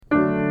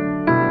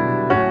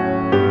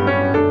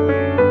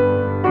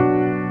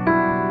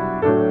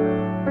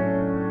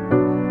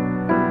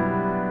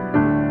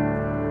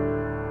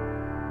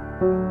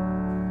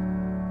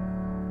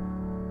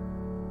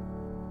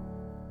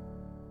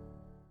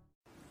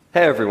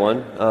Hey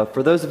everyone,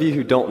 for those of you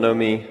who don't know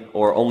me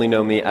or only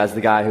know me as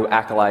the guy who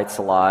acolytes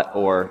a lot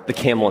or the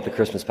camel at the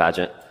Christmas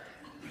pageant,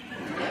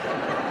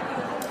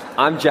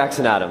 I'm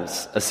Jackson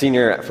Adams, a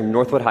senior from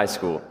Northwood High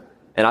School,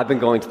 and I've been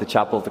going to the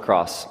Chapel of the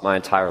Cross my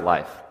entire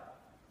life.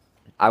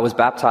 I was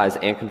baptized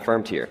and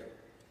confirmed here,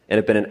 and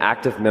have been an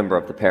active member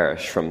of the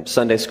parish from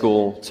Sunday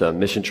school to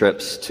mission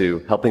trips to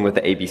helping with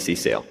the ABC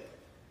sale.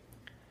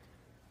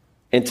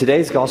 In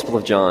today's Gospel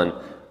of John,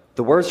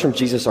 the words from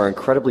Jesus are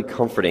incredibly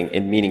comforting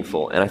and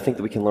meaningful, and I think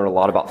that we can learn a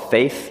lot about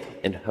faith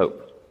and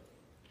hope.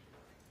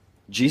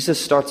 Jesus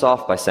starts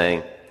off by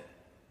saying,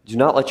 "Do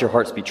not let your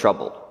hearts be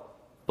troubled.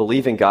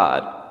 Believe in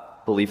God.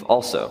 Believe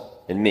also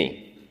in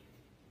me."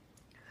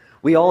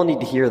 We all need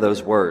to hear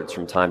those words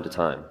from time to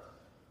time.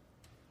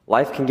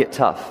 Life can get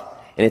tough,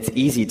 and it's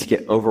easy to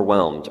get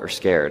overwhelmed or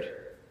scared.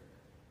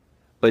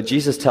 But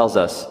Jesus tells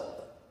us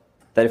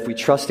that if we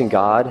trust in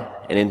God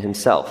and in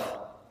Himself,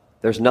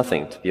 there's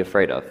nothing to be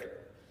afraid of.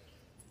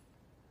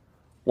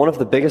 One of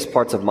the biggest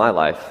parts of my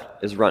life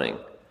is running.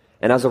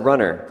 And as a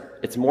runner,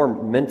 it's more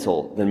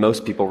mental than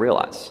most people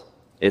realize.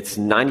 It's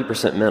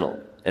 90% mental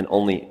and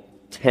only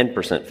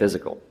 10%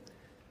 physical.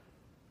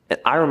 And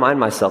I remind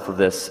myself of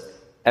this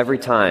every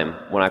time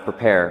when I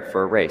prepare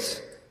for a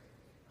race.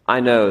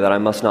 I know that I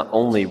must not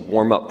only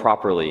warm up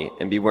properly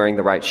and be wearing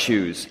the right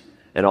shoes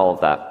and all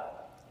of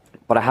that,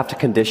 but I have to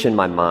condition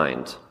my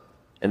mind.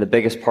 And the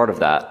biggest part of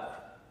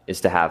that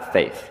is to have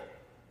faith.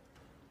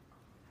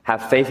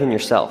 Have faith in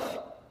yourself.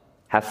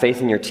 Have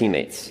faith in your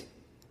teammates,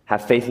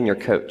 have faith in your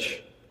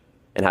coach,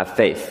 and have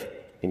faith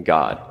in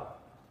God.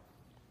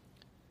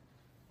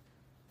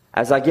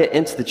 As I get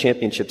into the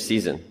championship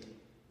season,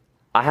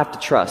 I have to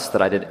trust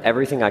that I did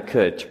everything I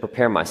could to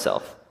prepare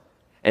myself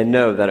and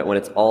know that when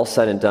it's all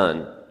said and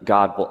done,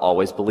 God will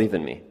always believe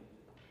in me.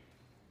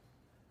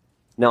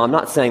 Now, I'm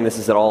not saying this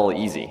is at all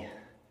easy.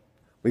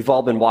 We've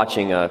all been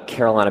watching a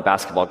Carolina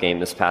basketball game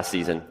this past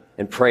season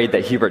and prayed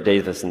that Hubert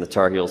Davis and the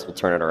Tar Heels will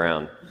turn it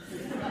around.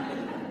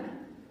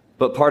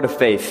 But part of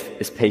faith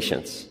is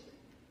patience.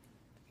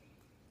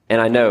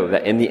 And I know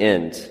that in the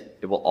end,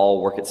 it will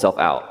all work itself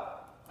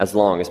out as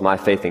long as my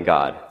faith in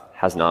God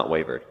has not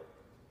wavered.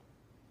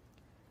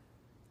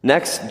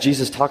 Next,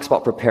 Jesus talks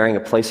about preparing a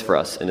place for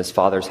us in His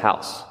Father's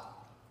house.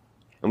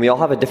 And we all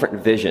have a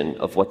different vision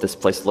of what this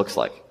place looks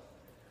like.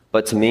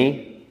 But to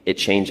me, it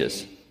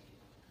changes.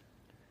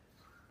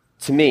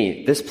 To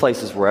me, this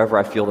place is wherever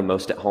I feel the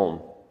most at home.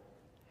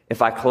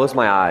 If I close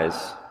my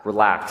eyes,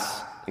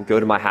 relax, and go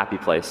to my happy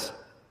place,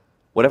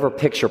 whatever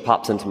picture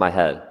pops into my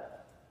head,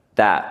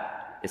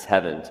 that is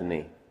heaven to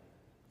me.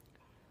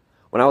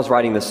 When I was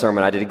writing this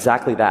sermon, I did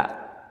exactly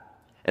that.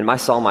 And I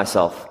saw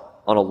myself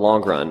on a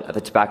long run at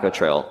the tobacco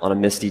trail on a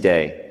misty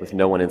day with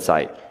no one in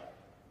sight.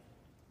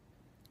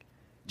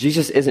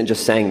 Jesus isn't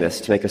just saying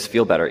this to make us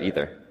feel better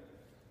either.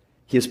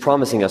 He is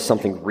promising us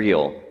something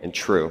real and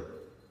true.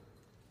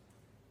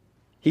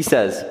 He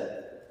says,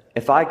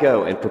 "If I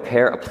go and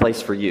prepare a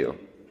place for you,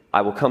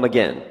 I will come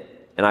again,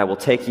 and I will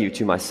take you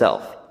to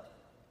myself,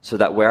 so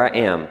that where I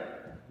am,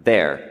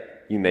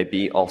 there you may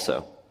be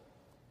also."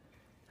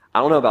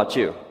 I don't know about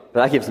you,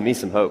 but that gives me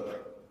some hope.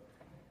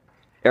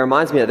 It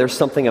reminds me that there's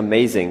something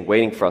amazing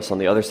waiting for us on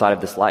the other side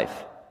of this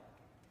life.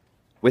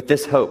 With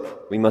this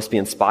hope, we must be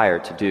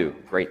inspired to do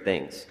great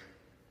things.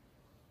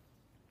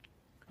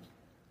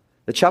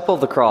 The Chapel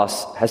of the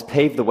Cross has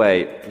paved the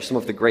way for some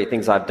of the great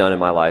things I've done in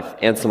my life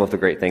and some of the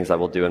great things I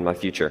will do in my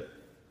future.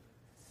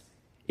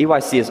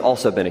 EYC has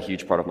also been a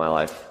huge part of my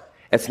life.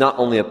 It's not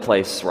only a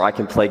place where I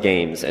can play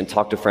games and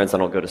talk to friends I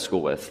don't go to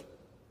school with,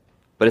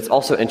 but it's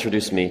also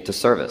introduced me to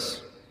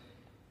service.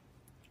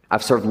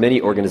 I've served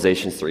many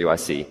organizations through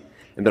EYC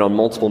and been on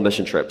multiple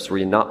mission trips where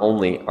you not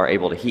only are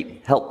able to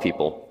help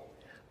people,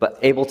 but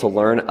able to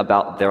learn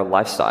about their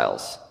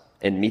lifestyles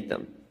and meet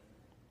them.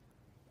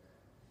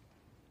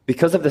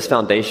 Because of this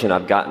foundation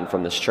I've gotten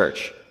from this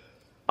church,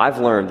 I've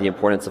learned the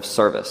importance of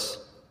service,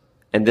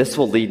 and this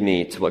will lead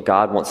me to what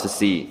God wants to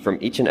see from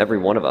each and every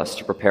one of us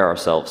to prepare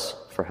ourselves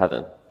for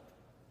heaven.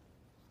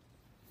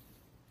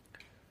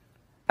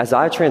 As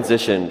I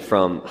transition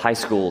from high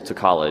school to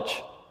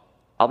college,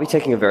 I'll be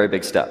taking a very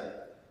big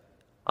step.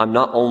 I'm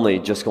not only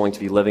just going to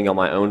be living on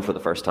my own for the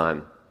first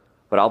time,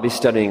 but I'll be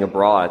studying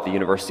abroad at the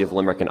University of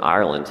Limerick in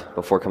Ireland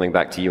before coming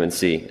back to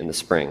UNC in the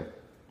spring.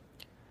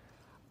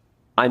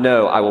 I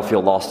know I will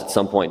feel lost at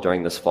some point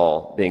during this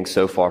fall, being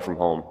so far from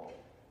home.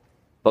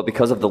 But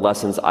because of the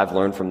lessons I've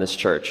learned from this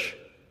church,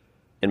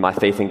 in my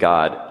faith in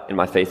God, in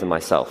my faith in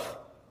myself,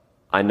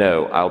 I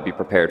know I will be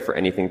prepared for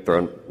anything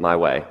thrown my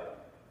way,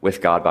 with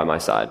God by my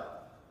side.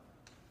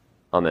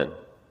 Amen.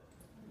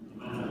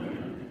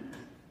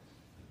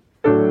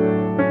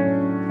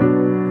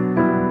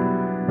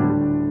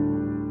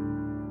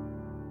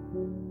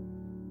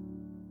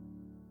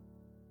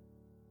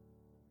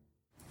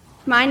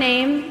 My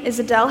name is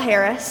Adele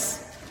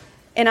Harris,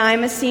 and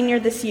I'm a senior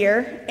this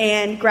year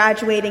and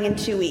graduating in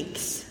 2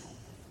 weeks.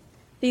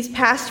 These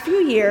past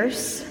few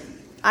years,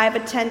 I've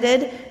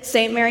attended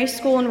St. Mary's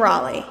School in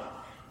Raleigh,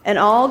 an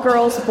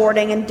all-girls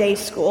boarding and day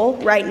school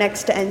right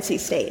next to NC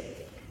State.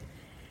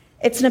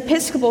 It's an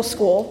Episcopal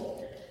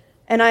school,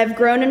 and I have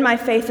grown in my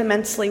faith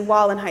immensely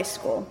while in high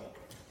school.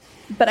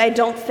 But I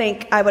don't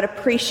think I would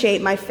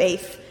appreciate my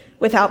faith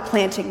without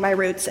planting my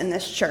roots in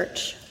this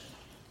church.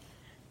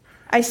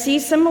 I see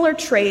similar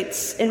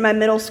traits in my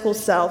middle school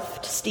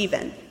self to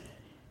Stephen,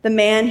 the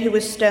man who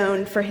was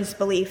stoned for his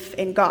belief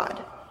in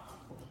God.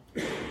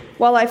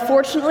 While I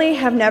fortunately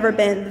have never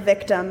been the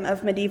victim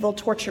of medieval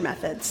torture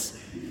methods,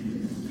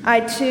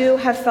 I too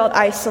have felt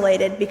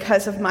isolated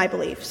because of my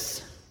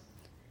beliefs.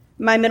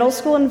 My middle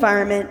school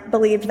environment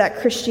believed that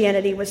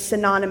Christianity was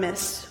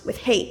synonymous with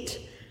hate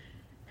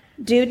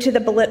due to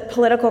the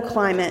political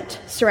climate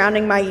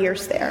surrounding my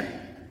years there.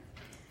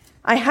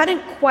 I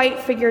hadn't quite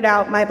figured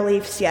out my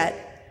beliefs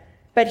yet,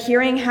 but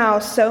hearing how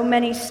so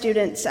many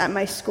students at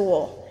my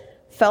school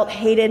felt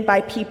hated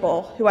by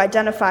people who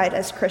identified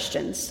as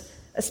Christians,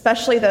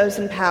 especially those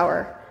in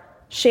power,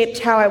 shaped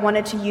how I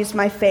wanted to use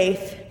my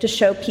faith to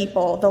show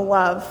people the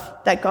love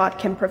that God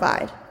can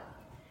provide.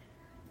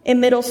 In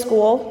middle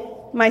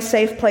school, my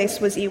safe place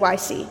was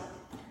EYC.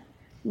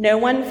 No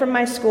one from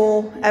my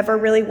school ever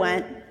really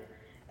went,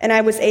 and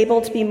I was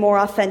able to be more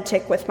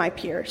authentic with my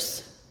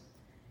peers.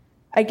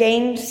 I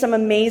gained some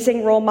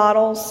amazing role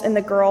models in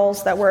the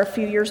girls that were a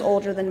few years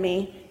older than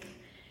me,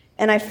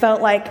 and I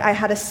felt like I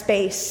had a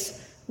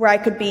space where I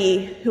could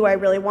be who I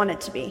really wanted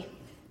to be.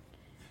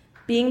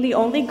 Being the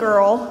only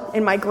girl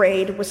in my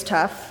grade was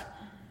tough,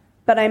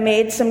 but I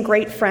made some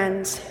great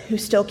friends who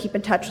still keep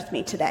in touch with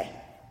me today.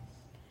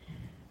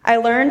 I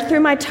learned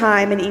through my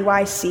time in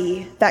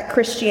EYC that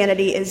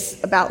Christianity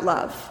is about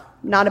love,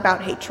 not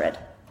about hatred.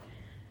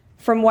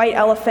 From white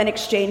elephant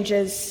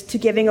exchanges to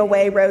giving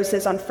away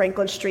roses on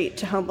Franklin Street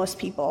to homeless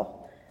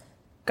people,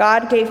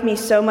 God gave me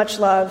so much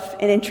love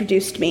and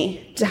introduced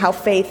me to how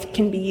faith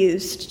can be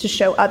used to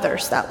show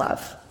others that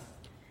love.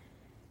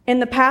 In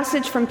the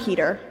passage from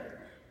Peter,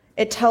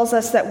 it tells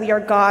us that we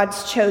are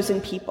God's chosen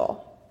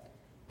people,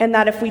 and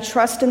that if we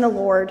trust in the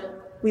Lord,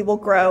 we will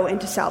grow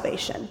into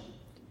salvation.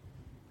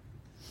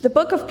 The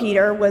book of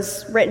Peter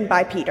was written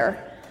by Peter,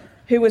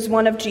 who was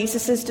one of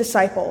Jesus'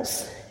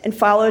 disciples and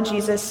followed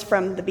Jesus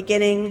from the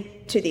beginning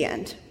to the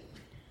end.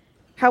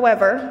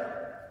 However,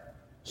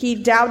 he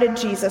doubted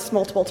Jesus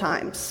multiple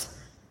times,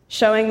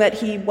 showing that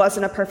he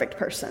wasn't a perfect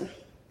person.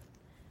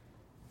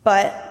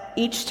 But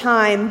each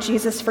time,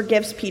 Jesus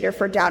forgives Peter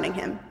for doubting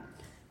him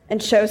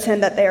and shows him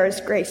that there is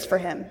grace for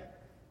him.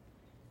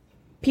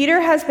 Peter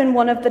has been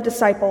one of the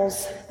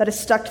disciples that has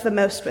stuck the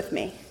most with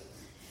me,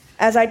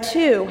 as I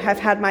too have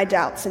had my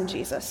doubts in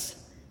Jesus.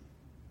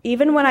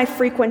 Even when I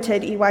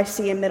frequented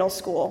EYC in middle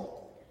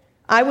school,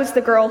 I was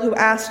the girl who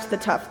asked the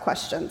tough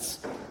questions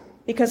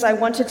because I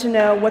wanted to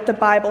know what the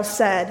Bible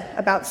said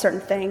about certain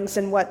things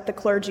and what the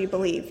clergy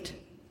believed.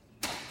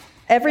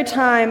 Every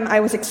time I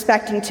was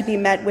expecting to be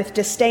met with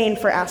disdain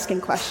for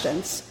asking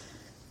questions,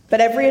 but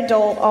every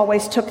adult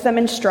always took them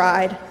in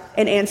stride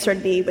and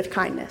answered me with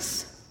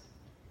kindness.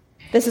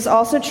 This is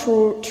also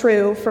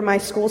true for my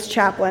school's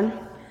chaplain,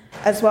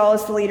 as well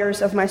as the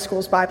leaders of my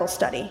school's Bible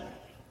study.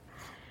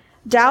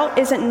 Doubt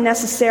isn't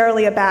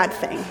necessarily a bad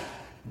thing,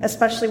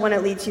 especially when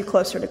it leads you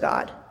closer to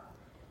God.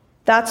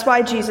 That's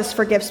why Jesus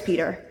forgives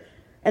Peter,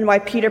 and why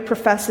Peter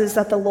professes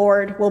that the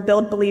Lord will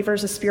build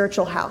believers a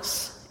spiritual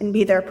house and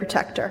be their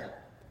protector.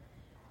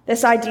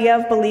 This idea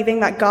of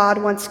believing that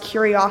God wants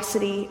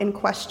curiosity and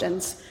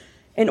questions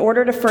in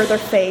order to further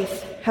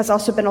faith has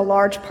also been a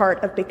large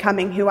part of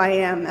becoming who I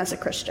am as a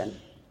Christian.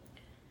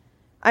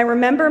 I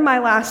remember my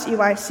last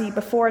EYC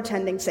before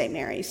attending St.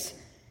 Mary's,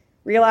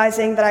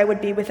 realizing that I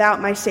would be without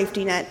my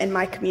safety net in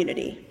my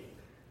community.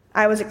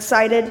 I was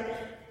excited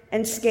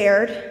and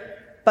scared,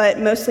 but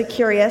mostly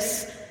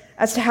curious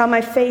as to how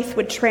my faith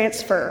would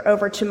transfer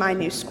over to my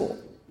new school.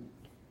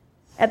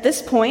 At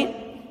this point,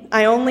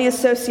 I only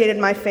associated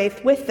my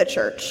faith with the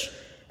church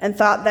and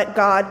thought that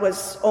God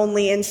was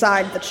only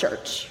inside the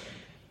church.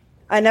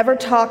 I never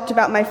talked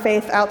about my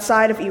faith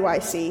outside of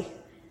EYC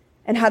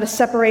and had a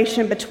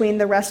separation between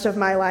the rest of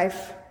my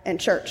life and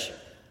church.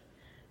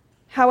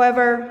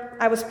 However,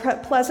 I was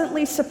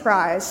pleasantly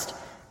surprised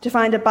to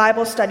find a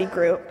Bible study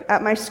group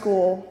at my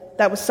school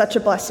that was such a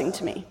blessing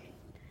to me.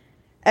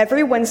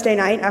 Every Wednesday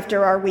night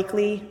after our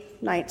weekly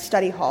night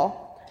study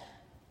hall,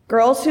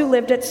 girls who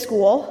lived at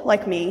school,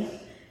 like me,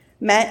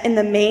 met in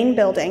the main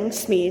building,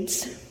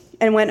 Smead's,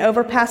 and went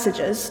over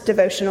passages,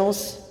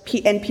 devotionals,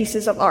 and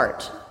pieces of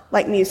art,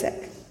 like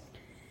music.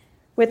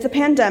 With the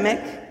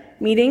pandemic,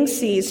 meetings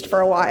ceased for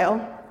a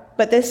while,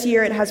 but this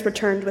year it has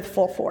returned with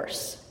full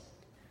force.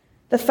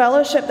 The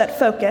fellowship that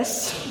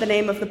Focus, the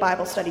name of the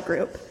Bible study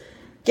group,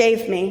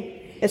 gave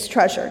me is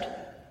treasured.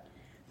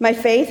 My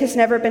faith has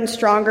never been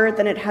stronger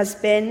than it has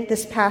been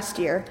this past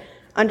year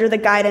under the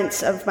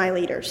guidance of my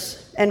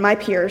leaders and my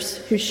peers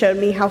who showed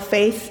me how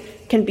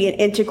faith can be an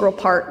integral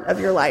part of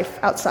your life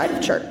outside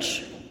of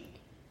church.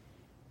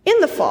 In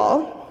the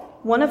fall,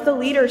 one of the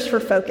leaders for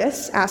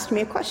Focus asked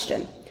me a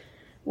question.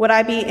 Would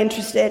I be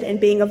interested in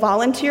being a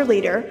volunteer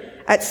leader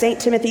at St.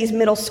 Timothy's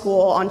Middle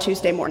School on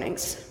Tuesday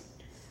mornings?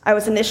 I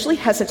was initially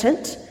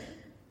hesitant,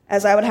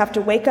 as I would have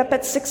to wake up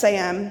at 6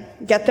 a.m.,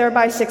 get there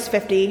by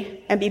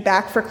 6:50, and be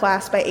back for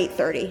class by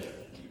 8:30.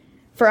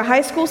 For a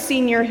high school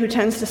senior who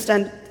tends to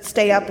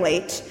stay up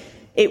late,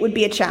 it would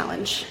be a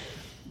challenge.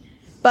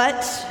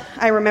 But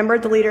I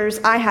remembered the leaders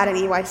I had at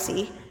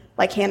EYC,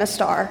 like Hannah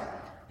Starr,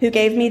 who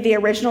gave me the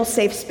original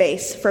safe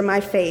space for my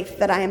faith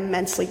that I am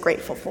immensely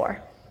grateful for.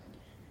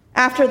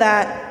 After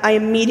that, I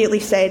immediately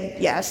said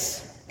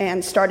yes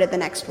and started the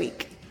next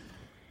week.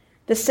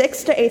 The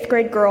 6th to 8th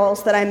grade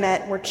girls that I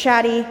met were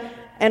chatty,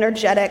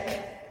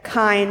 energetic,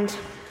 kind,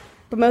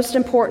 but most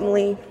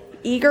importantly,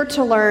 eager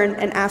to learn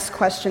and ask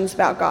questions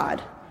about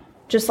God,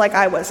 just like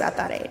I was at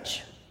that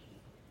age.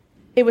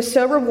 It was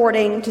so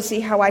rewarding to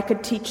see how I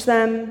could teach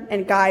them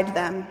and guide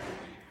them,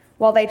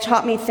 while they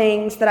taught me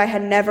things that I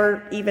had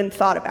never even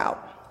thought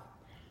about.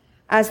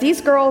 As these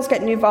girls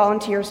get new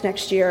volunteers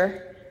next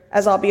year,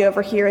 as I'll be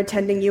over here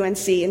attending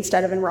UNC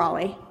instead of in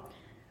Raleigh,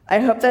 I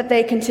hope that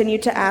they continue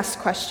to ask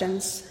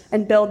questions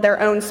and build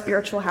their own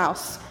spiritual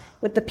house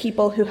with the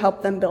people who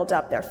help them build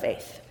up their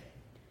faith.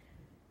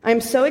 I'm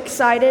so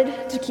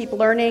excited to keep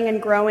learning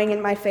and growing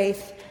in my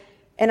faith,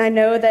 and I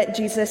know that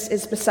Jesus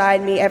is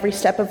beside me every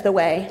step of the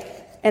way,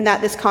 and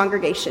that this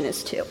congregation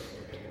is too.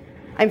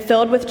 I'm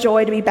filled with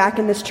joy to be back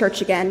in this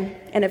church again,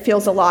 and it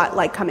feels a lot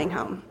like coming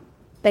home.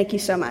 Thank you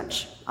so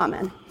much.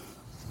 Amen.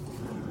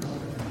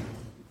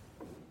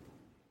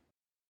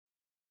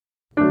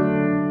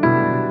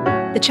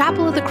 The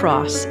Chapel of the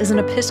Cross is an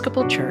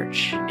Episcopal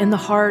church in the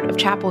heart of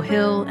Chapel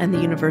Hill and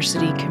the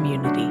university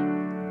community.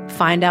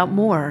 Find out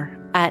more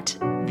at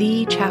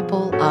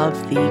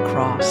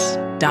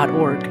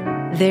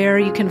thechapelofthecross.org. There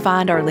you can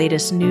find our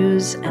latest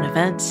news and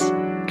events,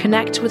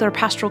 connect with our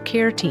pastoral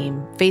care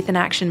team, Faith in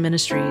Action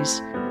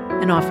Ministries,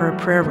 and offer a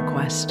prayer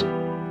request.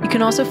 You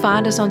can also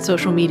find us on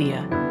social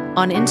media,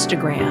 on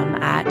Instagram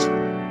at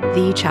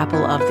The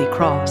Chapel of the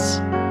Cross,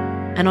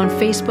 and on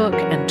Facebook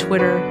and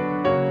Twitter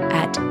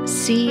at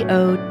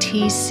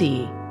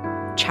COTC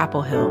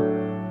Chapel Hill.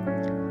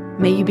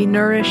 May you be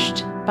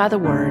nourished by the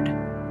word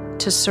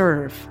to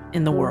serve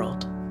in the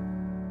world.